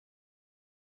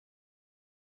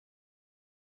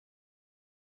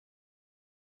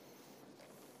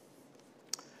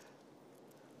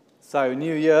So,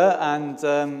 new year,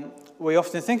 and we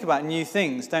often think about new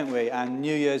things, don't we? And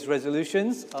New Year's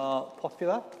resolutions are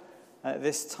popular at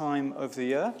this time of the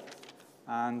year.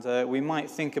 And we might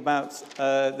think about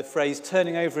the phrase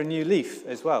turning over a new leaf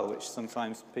as well, which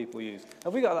sometimes people use.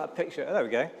 Have we got that picture? Oh, there we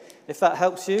go. If that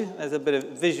helps you, there's a bit of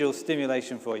visual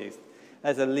stimulation for you.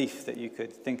 There's a leaf that you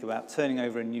could think about turning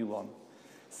over a new one,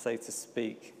 so to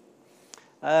speak.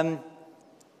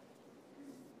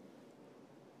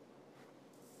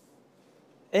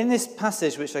 In this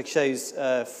passage, which I chose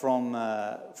from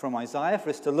Isaiah for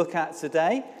us to look at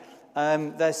today,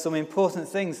 there's some important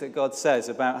things that God says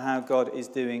about how God is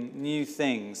doing new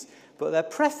things, but they're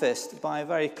prefaced by a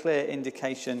very clear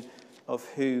indication of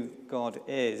who God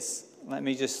is. Let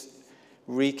me just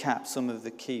recap some of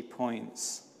the key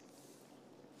points.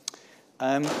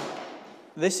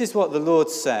 This is what the Lord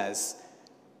says: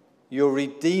 your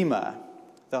Redeemer,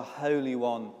 the Holy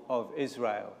One of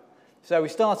Israel. So we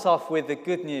start off with the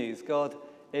good news. God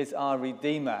is our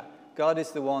Redeemer. God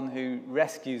is the one who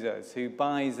rescues us, who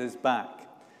buys us back,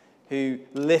 who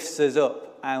lifts us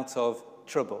up out of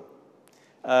trouble.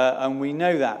 And we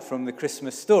know that from the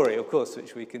Christmas story, of course,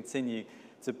 which we continue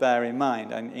to bear in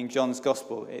mind. And in John's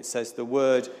Gospel, it says, "The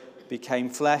Word became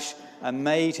flesh and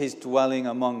made his dwelling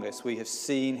among us. We have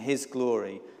seen his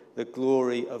glory, the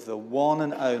glory of the one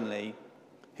and only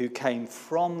who came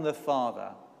from the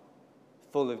Father,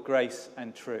 full of grace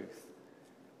and truth."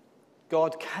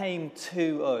 God came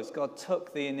to us. God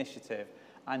took the initiative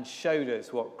and showed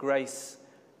us what grace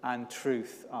and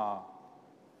truth are.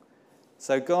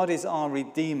 So God is our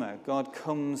Redeemer. God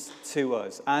comes to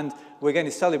us. And we're going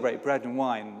to celebrate bread and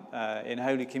wine in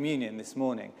Holy Communion this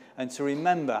morning, and to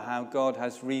remember how God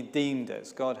has redeemed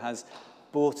us. God has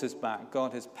bought us back.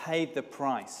 God has paid the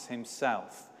price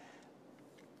himself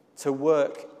to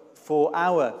work for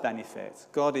our benefit.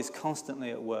 God is constantly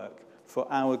at work for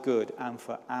our good and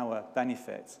for our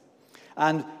benefit.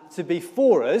 And to be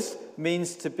for us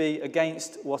means to be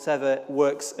against whatever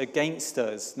works against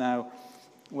us. Now,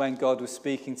 when God was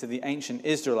speaking to the ancient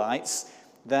Israelites,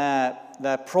 their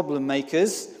problem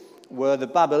makers were the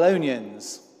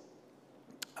Babylonians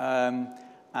and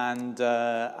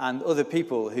other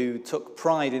people who took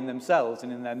pride in themselves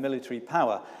and in their military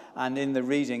power. And in the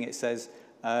reading it says,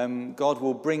 God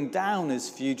will bring down as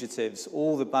fugitives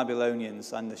all the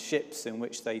Babylonians and the ships in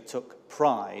which they took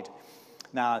pride.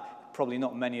 Now, probably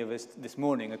not many of us this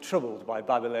morning are troubled by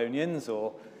Babylonians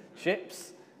or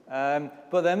ships,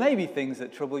 but there may be things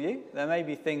that trouble you. There may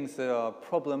be things that are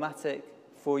problematic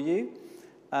for you.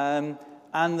 And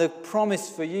the promise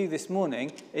for you this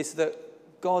morning is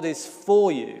that God is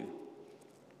for you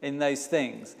in those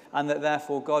things, and that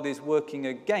therefore God is working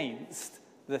against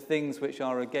the things which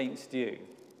are against you.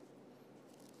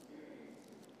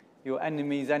 Your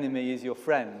enemy's enemy is your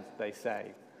friend, they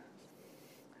say.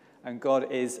 And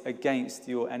God is against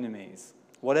your enemies,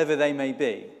 whatever they may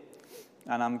be.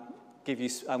 And I'm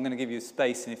going to give you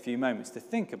space in a few moments to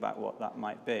think about what that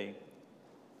might be.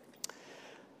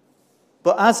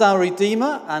 But as our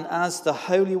Redeemer and as the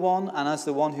Holy One and as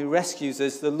the one who rescues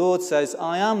us, the Lord says,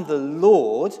 "I am the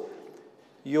Lord,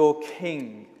 your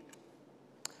King."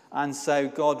 And so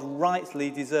God rightly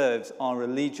deserves our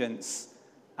allegiance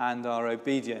and our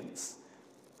obedience.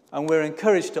 And we're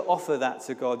encouraged to offer that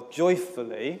to God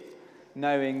joyfully,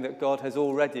 knowing that God has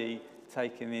already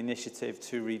taken the initiative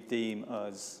to redeem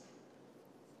us.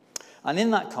 And in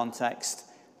that context,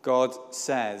 God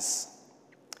says,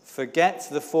 "Forget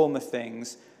the former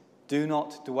things, do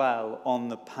not dwell on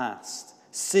the past.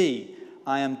 See,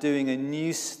 I am doing a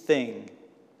new thing.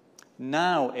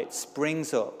 Now it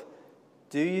springs up.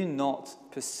 Do you not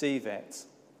perceive it?"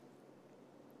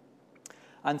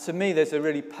 And to me, there's a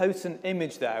really potent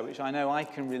image there, which I know I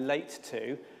can relate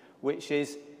to, which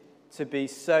is to be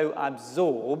so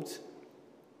absorbed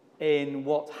in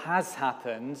what has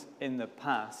happened in the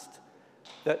past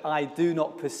that I do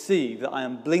not perceive, that I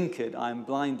am blinkered, I am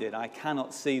blinded. I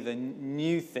cannot see the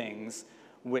new things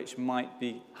which might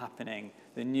be happening,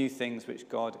 the new things which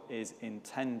God is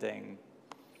intending.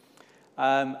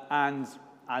 And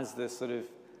as the sort of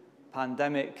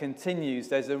pandemic continues,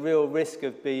 there's a real risk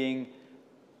of being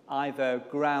either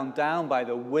ground down by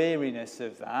the weariness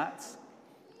of that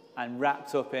and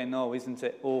wrapped up in, "Oh, isn't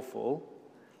it awful?"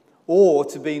 or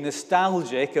to be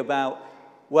nostalgic about,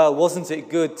 "Well, wasn't it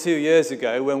good 2 years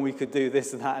ago when we could do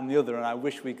this and that and the other, and I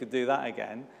wish we could do that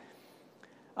again."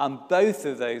 And both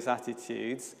of those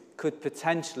attitudes could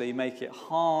potentially make it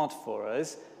hard for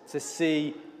us to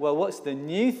see, well, what's the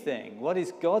new thing? What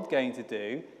is God going to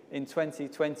do in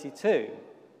 2022?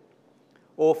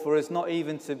 Or for us not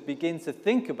even to begin to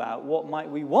think about what might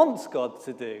we want God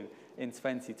to do in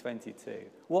 2022?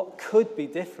 What could be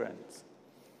different?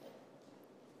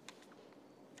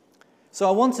 So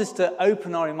I want us to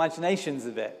open our imaginations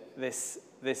a bit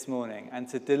this morning and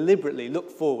to deliberately look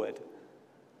forward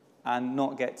and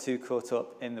not get too caught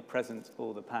up in the present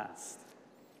or the past.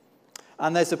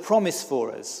 And there's a promise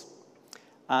for us.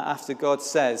 After God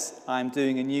says, I'm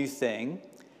doing a new thing,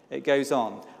 it goes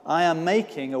on. I am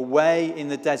making a way in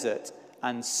the desert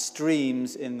and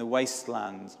streams in the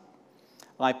wasteland.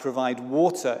 I provide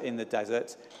water in the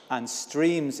desert and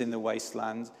streams in the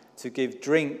wasteland to give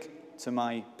drink to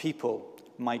my people,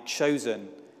 my chosen,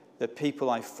 the people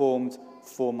I formed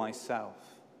for myself.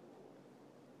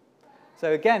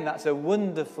 So again, that's a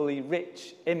wonderfully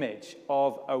rich image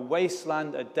of a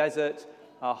wasteland, a desert,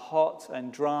 a hot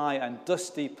and dry and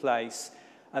dusty place,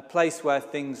 a place where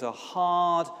things are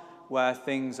hard, where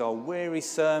things are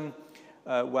wearisome,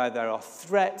 where there are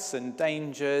threats and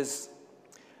dangers,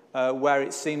 where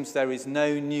it seems there is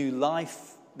no new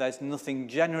life, there's nothing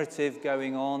generative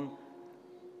going on.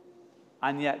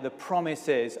 And yet the promise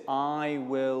is, I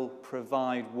will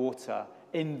provide water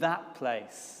in that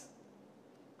place.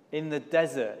 In the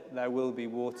desert, there will be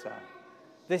water.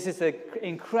 This is an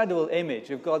incredible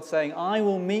image of God saying, I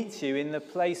will meet you in the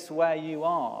place where you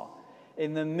are,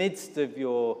 in the midst of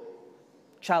your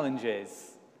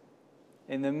challenges,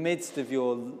 in the midst of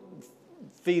your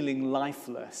feeling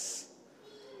lifeless.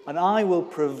 And I will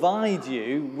provide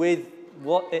you with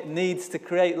what it needs to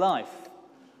create life.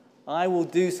 I will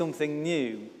do something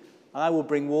new. I will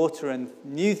bring water and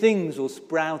new things will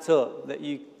sprout up that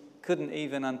you couldn't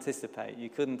even anticipate, you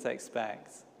couldn't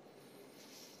expect.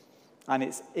 And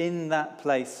it's in that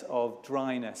place of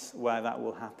dryness where that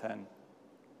will happen.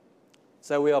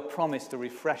 So we are promised a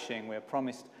refreshing, we are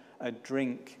promised a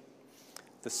drink,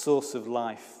 the source of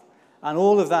life. And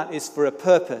all of that is for a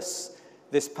purpose.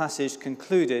 This passage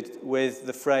concluded with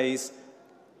the phrase,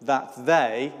 that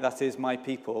they, that is my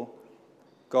people,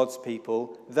 God's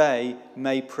people, they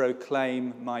may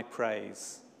proclaim my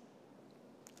praise.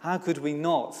 How could we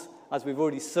not, as we've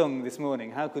already sung this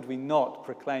morning, how could we not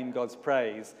proclaim God's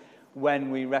praise when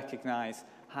we recognize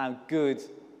how good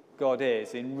God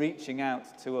is in reaching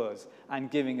out to us and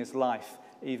giving us life,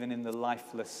 even in the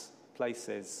lifeless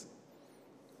places?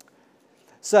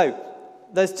 So,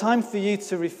 there's time for you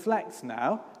to reflect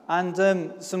now,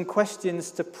 and some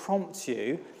questions to prompt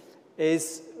you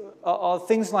are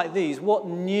things like these. What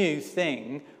new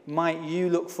thing might you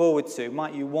look forward to,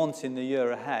 might you want in the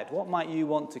year ahead? What might you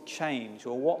want to change,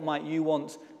 or what might you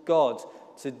want God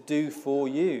to do for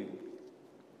you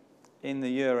in the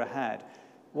year ahead?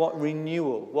 What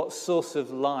renewal, what source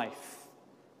of life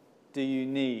do you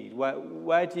need?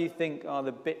 Where do you think are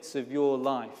the bits of your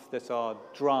life that are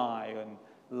dry and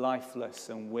lifeless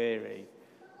and weary?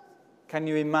 Can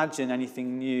you imagine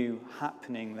anything new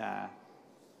happening there?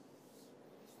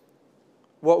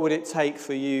 What would it take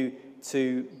for you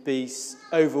to be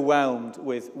overwhelmed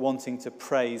with wanting to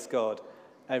praise God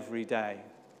every day?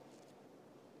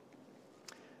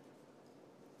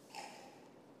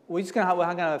 We're going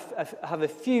to have a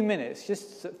few minutes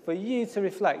just for you to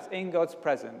reflect in God's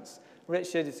presence.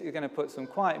 Richard is going to put some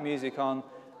quiet music on.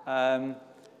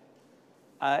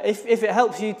 If it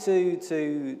helps you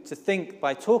to think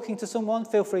by talking to someone,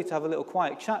 feel free to have a little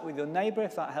quiet chat with your neighbour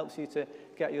if that helps you to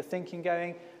get your thinking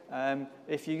going.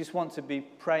 If you just want to be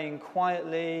praying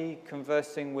quietly,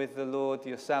 conversing with the Lord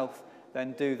yourself,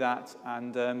 then do that,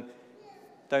 and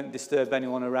don't disturb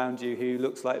anyone around you who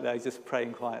looks like they're just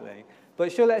praying quietly.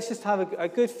 But sure, let's just have a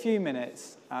good few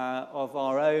minutes of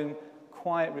our own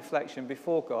quiet reflection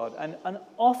before God, and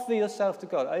offer yourself to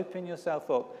God. Open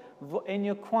yourself up. In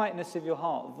your quietness of your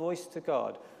heart, voice to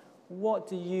God. What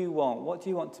do you want? What do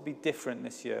you want to be different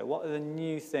this year? What are the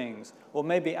new things? Or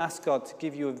maybe ask God to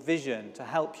give you a vision to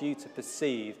help you to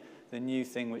perceive the new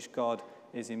thing which God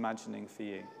is imagining for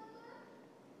you.